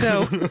 Okay,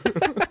 so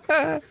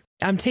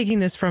I'm taking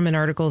this from an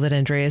article that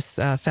Andreas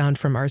found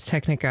from Ars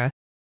Technica.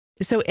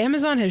 So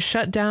Amazon has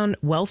shut down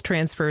wealth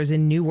transfers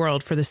in New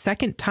World for the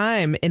second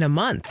time in a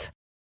month,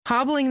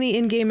 hobbling the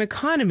in-game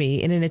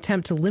economy in an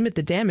attempt to limit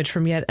the damage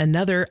from yet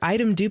another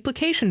item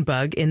duplication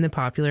bug in the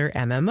popular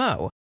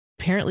MMO.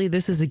 Apparently,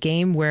 this is a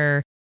game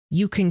where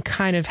you can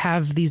kind of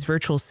have these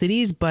virtual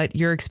cities, but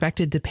you're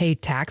expected to pay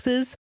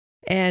taxes,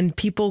 and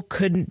people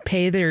couldn't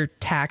pay their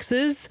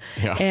taxes.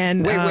 Yeah.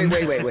 And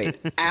Wait.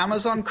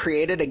 Amazon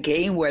created a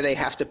game where they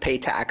have to pay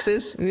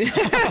taxes?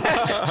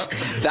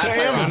 That's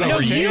Amazon. No,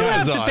 you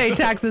have to pay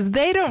taxes.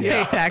 They don't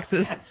pay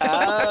taxes.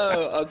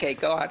 Oh, okay.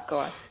 Go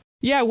on.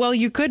 Yeah, well,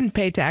 you couldn't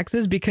pay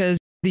taxes because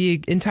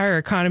the entire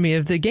economy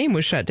of the game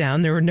was shut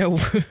down. There were no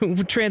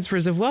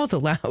transfers of wealth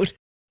allowed.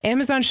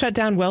 Amazon shut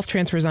down wealth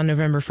transfers on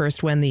November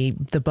 1st when the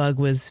bug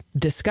was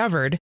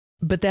discovered.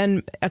 But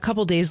then a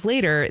couple days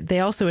later, they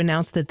also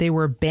announced that they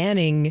were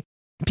banning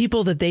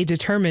people that they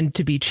determined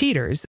to be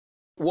cheaters.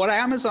 What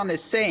Amazon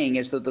is saying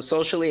is that the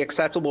socially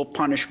acceptable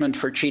punishment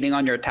for cheating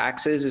on your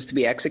taxes is to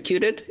be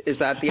executed. Is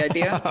that the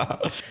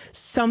idea?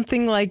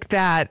 Something like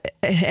that.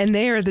 And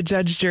they are the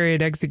judge, jury,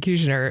 and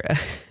executioner.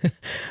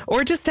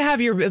 Or just to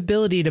have your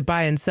ability to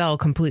buy and sell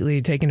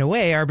completely taken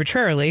away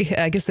arbitrarily.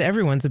 I guess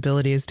everyone's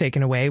ability is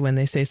taken away when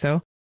they say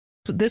so.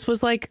 This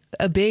was like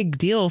a big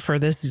deal for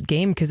this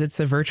game because it's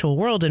a virtual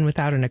world, and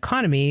without an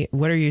economy,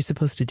 what are you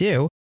supposed to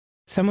do?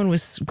 Someone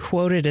was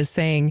quoted as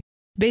saying,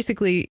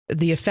 basically,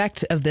 the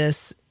effect of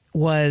this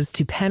was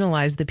to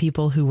penalize the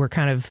people who were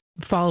kind of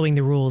following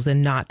the rules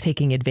and not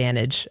taking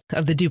advantage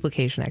of the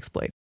duplication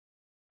exploit.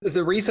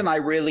 The reason I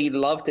really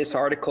love this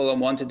article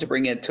and wanted to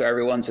bring it to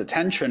everyone's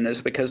attention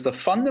is because the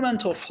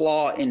fundamental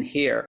flaw in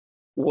here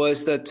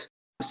was that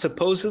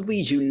supposedly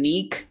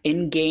unique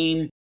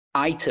in-game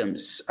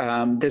items,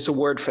 there's a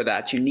word for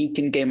that, unique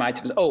in-game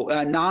items,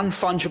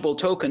 non-fungible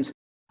tokens,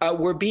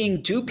 were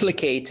being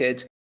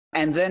duplicated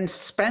and then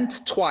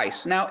spent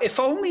twice. Now, if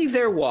only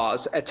there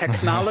was a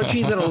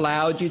technology that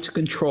allowed you to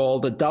control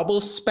the double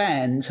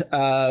spend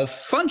of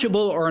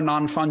fungible or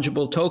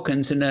non-fungible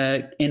tokens in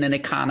an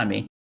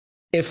economy.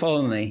 If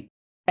only.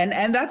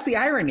 And that's the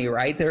irony,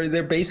 right?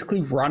 They're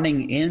basically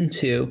running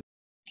into,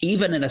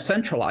 even in a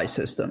centralized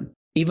system,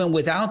 even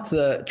without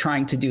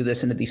trying to do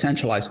this in a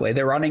decentralized way,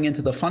 they're running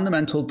into the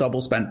fundamental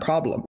double spend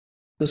problem.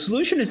 The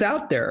solution is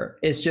out there.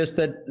 It's just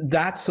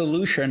that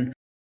solution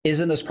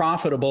isn't as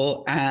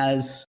profitable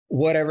as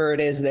whatever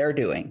it is they're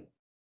doing.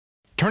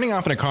 Turning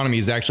off an economy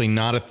is actually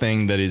not a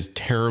thing that is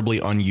terribly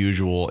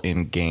unusual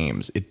in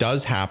games. It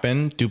does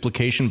happen.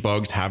 Duplication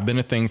bugs have been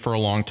a thing for a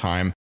long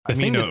time.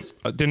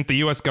 Didn't the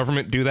U.S.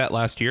 government do that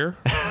last year?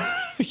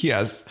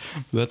 Yes,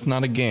 that's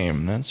not a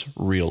game. That's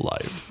real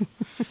life.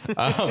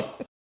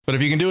 But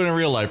if you can do it in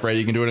real life, right,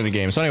 you can do it in a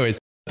game. So anyways,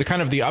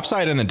 the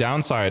upside and the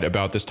downside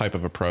about this type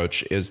of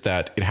approach is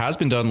that it has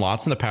been done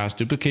lots in the past.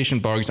 Duplication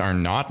bugs are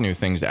not new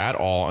things at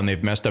all, and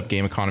they've messed up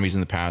game economies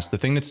in the past. The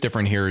thing that's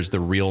different here is the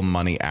real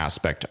money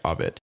aspect of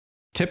it.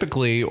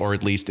 Typically, or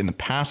at least in the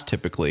past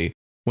typically,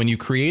 when you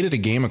created a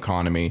game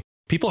economy,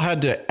 people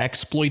had to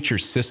exploit your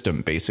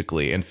system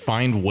basically and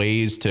find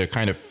ways to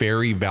kind of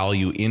ferry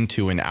value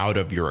into and out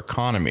of your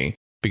economy.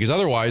 Because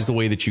otherwise, the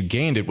way that you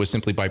gained it was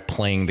simply by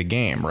playing the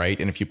game, right?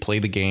 And if you play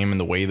the game in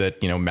the way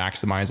that,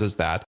 maximizes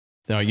that,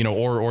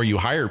 or you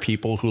hire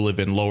people who live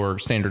in lower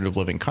standard of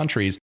living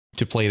countries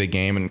to play the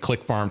game and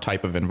click farm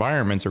type of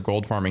environments or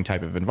gold farming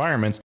type of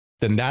environments,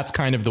 then that's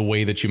kind of the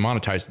way that you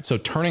monetize it. So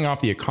turning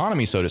off the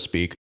economy, so to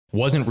speak,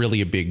 wasn't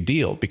really a big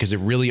deal because it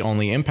really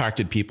only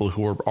impacted people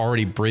who were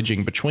already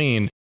bridging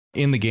between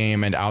in the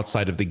game and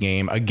outside of the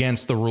game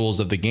against the rules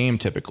of the game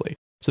typically.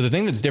 So the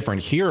thing that's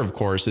different here, of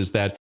course, is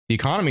that the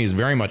economy is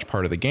very much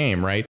part of the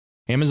game, right?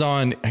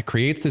 Amazon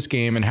creates this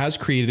game and has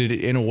created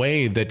it in a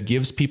way that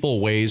gives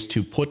people ways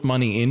to put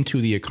money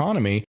into the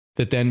economy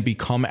that then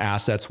become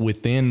assets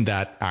within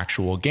that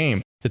actual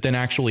game that then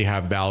actually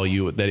have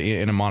value that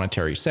in a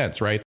monetary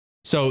sense, right?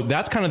 So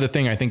that's kind of the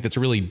thing I think that's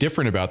really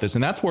different about this.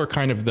 And that's where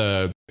kind of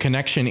the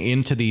connection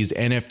into these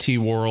NFT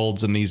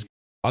worlds and these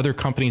other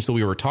companies that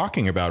we were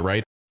talking about,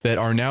 right, that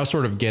are now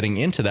sort of getting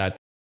into that.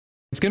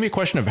 It's going to be a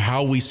question of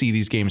how we see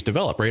these games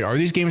develop, right? Are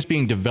these games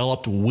being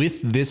developed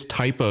with this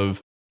type of,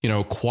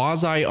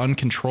 quasi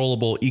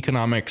uncontrollable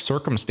economic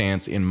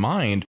circumstance in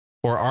mind?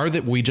 Or are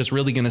we just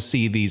really going to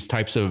see these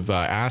types of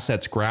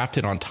assets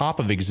grafted on top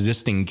of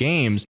existing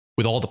games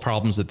with all the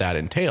problems that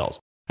entails?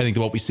 I think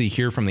that what we see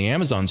here from the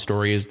Amazon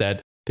story is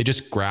that they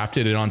just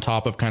grafted it on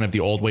top of kind of the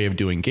old way of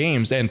doing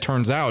games. And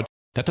turns out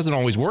that doesn't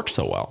always work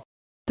so well.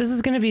 This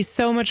is going to be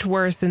so much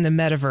worse in the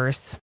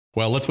metaverse.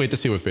 Well, let's wait to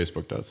see what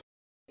Facebook does.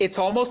 It's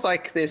almost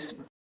like this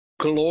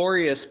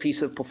glorious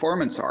piece of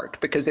performance art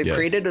because they've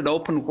created an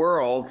open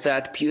world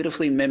that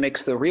beautifully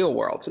mimics the real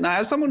world. Now,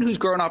 as someone who's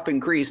grown up in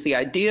Greece, the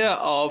idea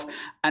of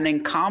an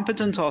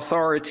incompetent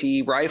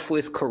authority rife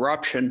with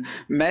corruption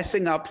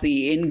messing up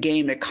the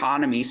in-game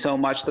economy so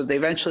much that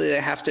eventually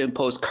they have to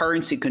impose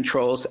currency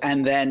controls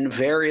and then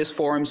various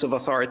forms of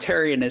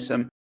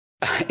authoritarianism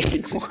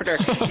in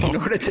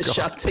order to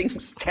shut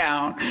things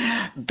down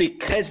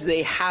because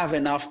they have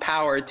enough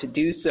power to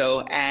do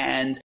so,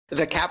 and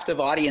the captive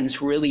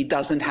audience really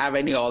doesn't have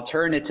any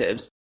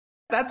alternatives.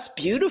 That's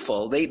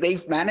beautiful.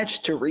 They've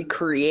managed to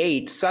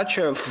recreate such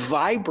a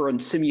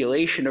vibrant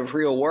simulation of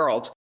real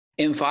world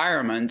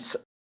environments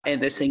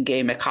in this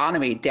in-game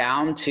economy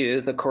down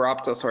to the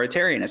corrupt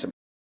authoritarianism.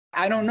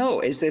 I don't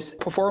know. Is this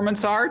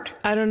performance art?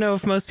 I don't know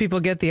if most people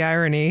get the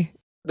irony.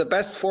 The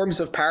best forms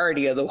of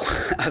parody are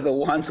the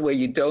ones where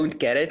you don't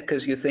get it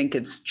because you think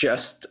it's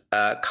just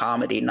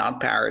comedy, not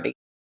parody.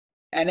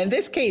 And in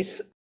this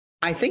case,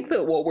 I think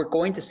that what we're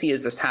going to see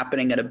is this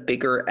happening at a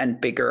bigger and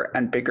bigger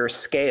and bigger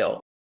scale.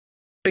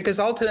 Because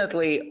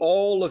ultimately,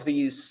 all of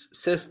these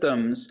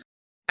systems,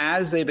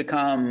 as they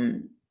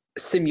become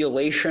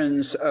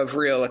simulations of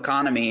real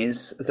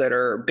economies that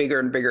are bigger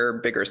and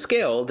bigger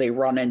scale, they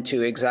run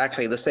into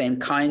exactly the same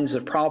kinds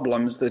of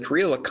problems that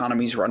real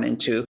economies run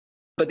into.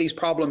 But these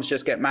problems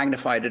just get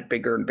magnified at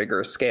bigger and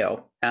bigger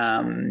scale.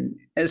 And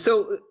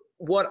so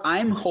what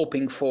I'm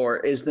hoping for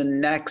is the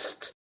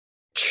next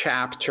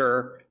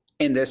chapter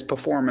in this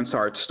performance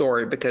art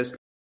story, because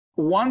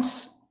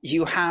once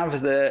you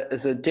have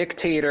the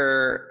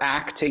dictator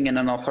acting in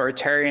an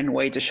authoritarian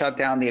way to shut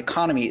down the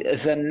economy,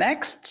 the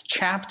next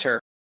chapter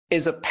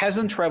is a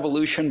peasant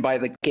revolution by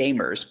the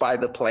gamers, by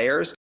the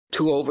players,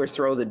 to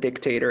overthrow the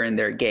dictator in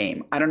their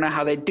game. I don't know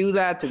how they do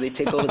that. Do they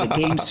take over the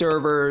game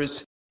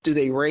servers? Do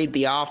they raid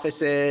the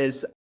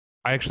offices?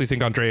 I actually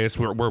think, Andreas,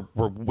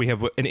 we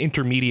have an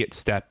intermediate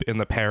step in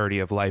the parody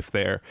of life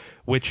there,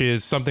 which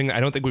is something I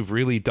don't think we've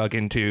really dug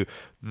into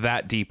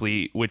that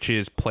deeply, which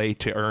is play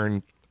to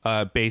earn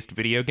based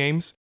video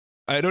games.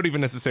 I don't even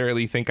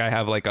necessarily think I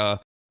have like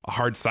a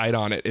hard side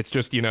on it. It's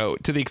just, you know,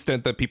 to the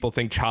extent that people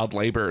think child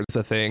labor is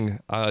a thing,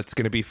 it's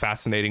going to be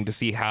fascinating to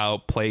see how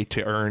play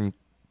to earn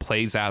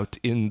plays out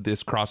in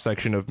this cross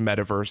section of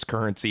metaverse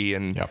currency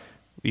and,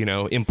 you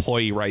know,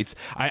 employee rights.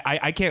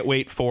 I can't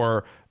wait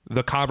for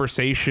the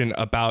conversation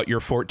about your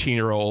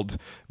 14-year-old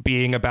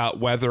being about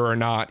whether or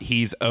not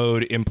he's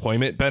owed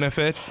employment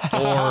benefits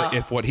or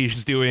if what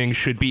he's doing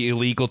should be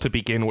illegal to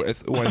begin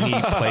with when he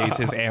plays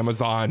his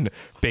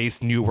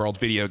Amazon-based New World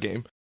video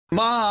game.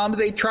 Mom,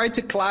 they tried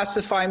to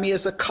classify me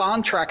as a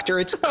contractor.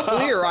 It's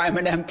clear I'm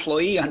an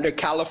employee under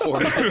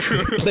California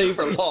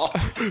labor law.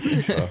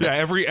 Yeah,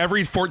 every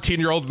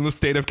 14-year-old in the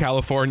state of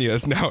California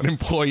is now an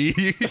employee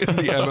in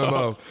the MMO.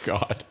 Oh,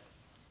 God.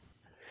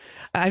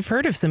 I've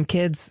heard of some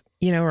kids,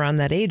 you know, around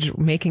that age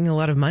making a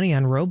lot of money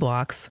on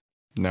Roblox.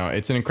 No,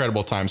 it's an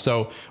incredible time.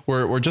 So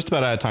we're just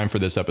about out of time for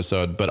this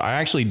episode, but I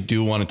actually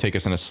do want to take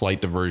us in a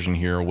slight diversion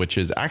here, which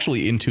is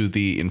actually into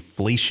the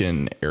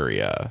inflation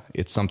area.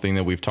 It's something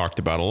that we've talked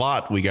about a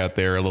lot. We got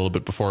there a little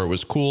bit before it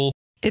was cool.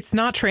 It's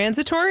not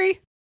transitory?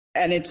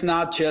 And it's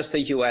not just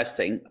a US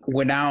thing.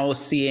 We're now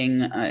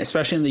seeing,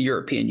 especially in the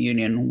European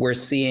Union, we're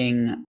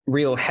seeing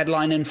real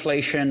headline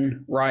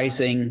inflation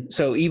rising.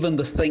 So even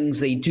the things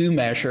they do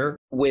measure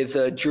with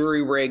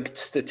jury-rigged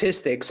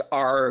statistics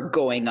are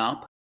going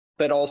up,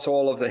 but also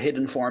all of the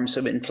hidden forms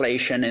of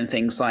inflation in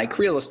things like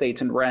real estate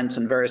and rent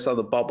and various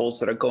other bubbles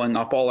that are going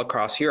up all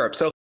across Europe.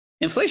 So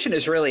inflation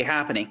is really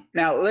happening.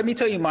 Now, let me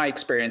tell you my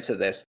experience of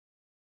this.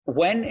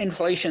 When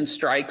inflation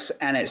strikes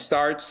and it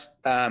starts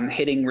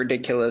hitting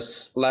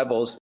ridiculous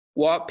levels,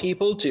 what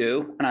people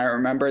do, and I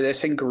remember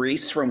this in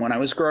Greece from when I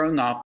was growing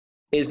up,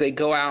 is they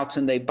go out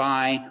and they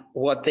buy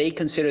what they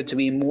consider to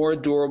be more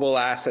durable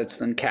assets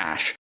than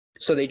cash.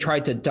 So they try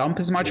to dump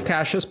as much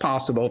cash as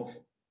possible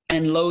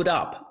and load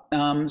up.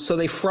 So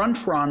they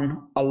front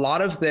run a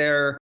lot of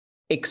their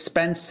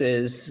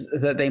expenses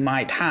that they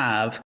might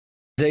have.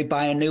 They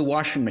buy a new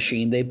washing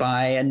machine, they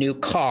buy a new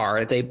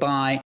car, they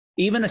buy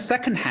even a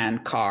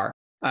secondhand car.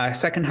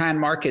 Secondhand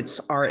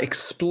markets are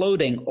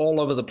exploding all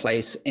over the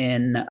place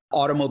in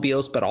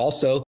automobiles, but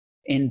also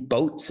in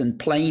boats and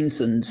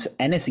planes and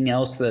anything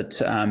else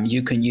that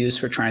you can use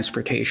for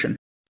transportation.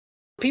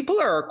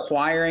 People are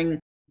acquiring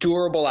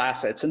durable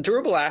assets, and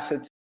durable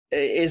assets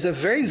is a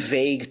very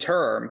vague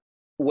term.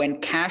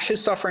 When cash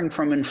is suffering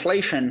from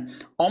inflation,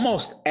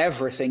 almost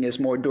everything is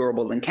more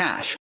durable than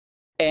cash.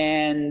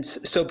 And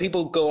so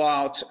people go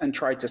out and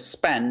try to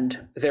spend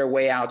their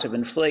way out of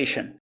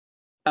inflation.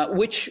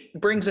 Which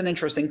brings an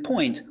interesting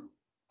point.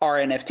 Are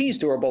NFTs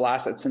durable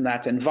assets in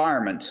that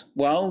environment?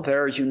 Well,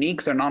 they're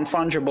unique, they're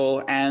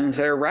non-fungible, and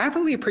they're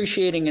rapidly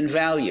appreciating in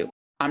value.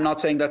 I'm not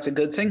saying that's a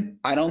good thing.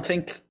 I don't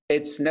think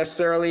it's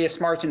necessarily a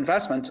smart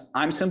investment.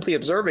 I'm simply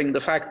observing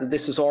the fact that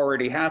this is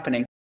already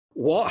happening.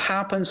 What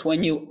happens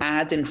when you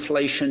add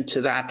inflation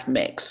to that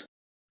mix?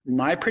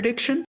 My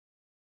prediction?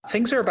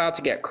 Things are about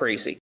to get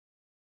crazy.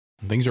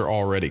 Things are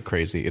already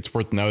crazy. It's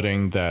worth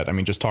noting that, I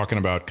mean, just talking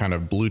about kind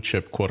of blue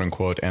chip, quote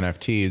unquote,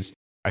 NFTs,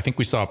 I think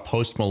we saw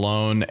Post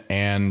Malone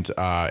and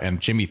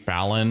Jimmy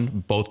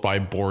Fallon both buy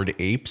Bored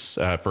Apes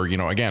for, you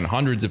know, again,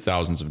 hundreds of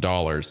thousands of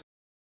dollars.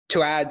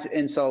 To add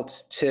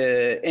insult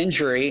to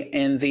injury,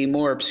 in the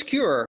more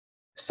obscure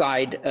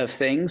side of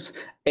things,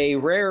 a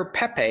rare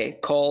Pepe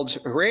called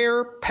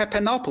Rare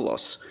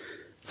Pepinopoulos,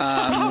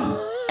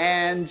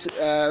 and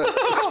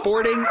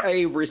sporting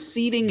a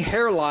receding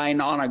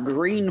hairline on a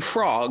green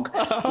frog,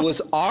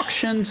 was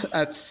auctioned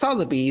at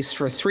Sotheby's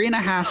for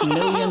 $3.5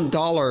 million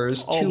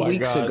 2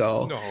 weeks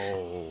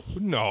ago.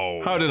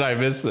 No. How did I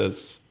miss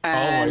this?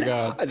 And oh my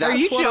God. That's Are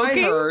you what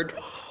joking? I heard.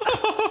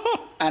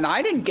 And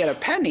I didn't get a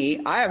penny.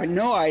 I have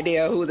no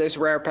idea who this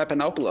Rare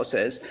Pepinopoulos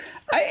is.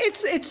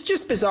 It's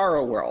just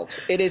Bizarro World.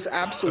 It is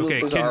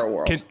absolute Bizarro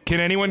World.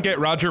 Can anyone get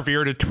Roger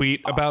Ver to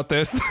tweet about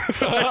this?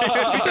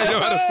 I know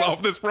how to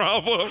solve this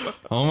problem.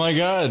 Oh my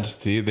God.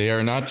 They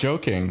are not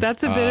joking.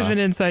 That's a bit of an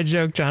inside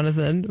joke,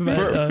 Jonathan.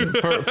 But,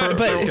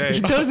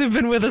 but those who've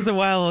been with us a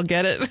while will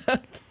get it.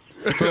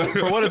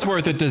 For what it's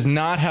worth, it does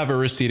not have a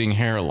receding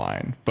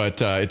hairline,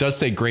 but it does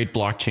say great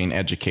blockchain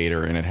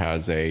educator, and it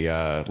has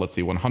a,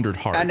 100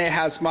 hearts. And it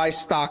has my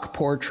stock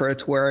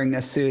portrait wearing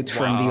a suit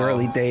from the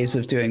early days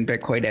of doing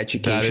Bitcoin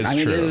education. That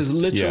is true. It is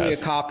literally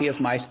Yes. a copy of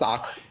my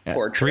stock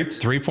portrait.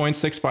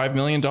 $3.65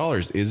 million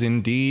is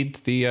indeed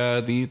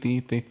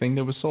the thing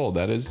that was sold.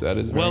 That is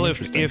very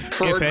interesting.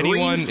 For if a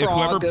anyone, green if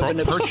whoever frog of an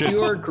purchased,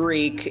 obscure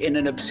Greek in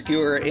an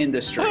obscure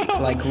industry.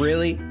 Like,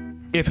 really?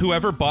 if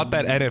whoever bought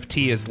that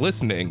NFT is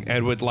listening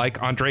and would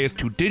like Andreas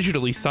to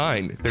digitally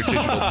sign their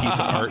digital piece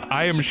of art,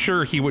 I am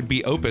sure he would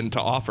be open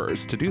to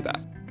offers to do that.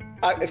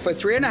 For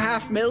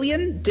 $3.5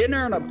 million,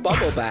 dinner and a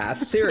bubble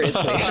bath.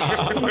 Seriously.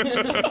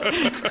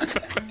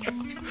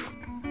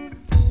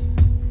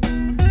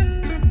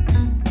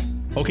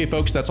 Okay,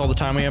 folks, that's all the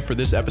time we have for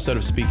this episode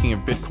of Speaking of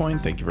Bitcoin.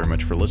 Thank you very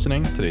much for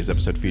listening. Today's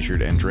episode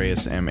featured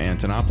Andreas M.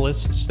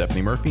 Antonopoulos,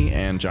 Stephanie Murphy,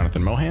 and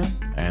Jonathan Mohan,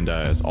 and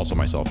also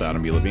myself,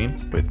 Adam B.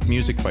 Levine, with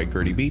music by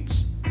Gertie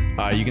Beats.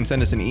 You can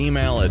send us an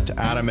email at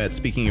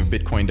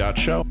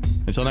adam@speakingofbitcoin.show.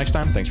 Until next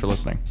time, thanks for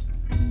listening.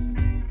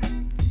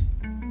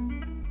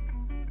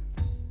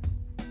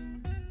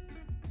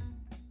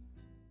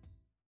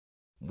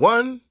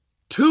 1,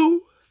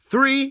 2,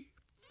 3,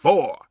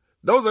 4.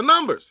 Those are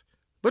numbers,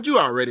 but you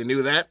already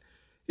knew that.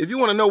 If you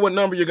want to know what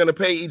number you're going to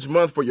pay each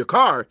month for your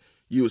car,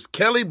 use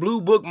Kelley Blue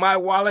Book My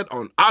Wallet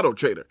on Auto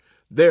Trader.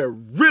 They're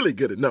really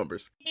good at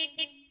numbers.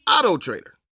 Auto Trader.